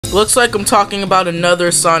looks like I'm talking about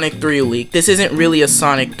another Sonic 3 leak. This isn't really a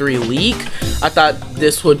Sonic 3 leak. I thought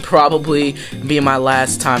this would probably be my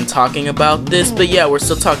last time talking about this, but yeah, we're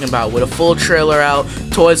still talking about it with a full trailer out,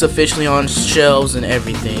 toys officially on shelves and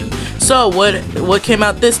everything. So what came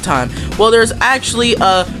out this time? Well, there's actually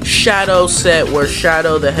a Shadow set where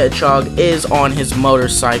Shadow the Hedgehog is on his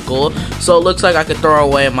motorcycle. So it looks like I could throw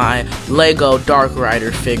away my Lego Dark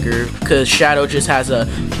Rider figure because Shadow just has a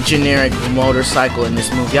generic motorcycle in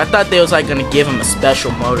this movie. I thought they was like gonna give him a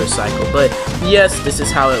special motorcycle, but yes, this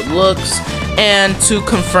is how it looks. And to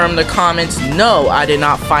confirm the comments, no, I did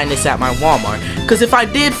not find this at my Walmart. Because if I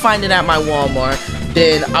did find it at my Walmart,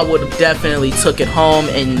 then I would have definitely took it home,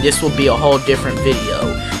 and this will be a whole different video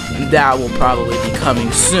that will probably be coming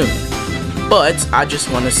soon. But I just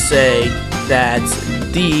want to say that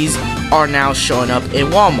these are now showing up in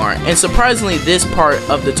Walmart, and surprisingly this part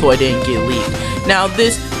of the toy didn't get leaked. Now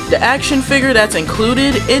the action figure that's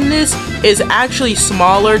included in this is actually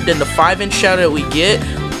smaller than the 5-inch Shadow that we get.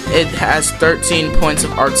 It has 13 points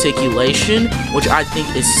of articulation, which I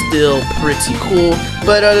think is still pretty cool.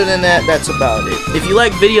 But other than that, that's about it. If you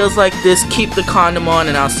like videos like this, keep the condom on,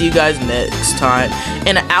 and I'll see you guys next time.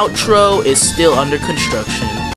 And the outro is still under construction.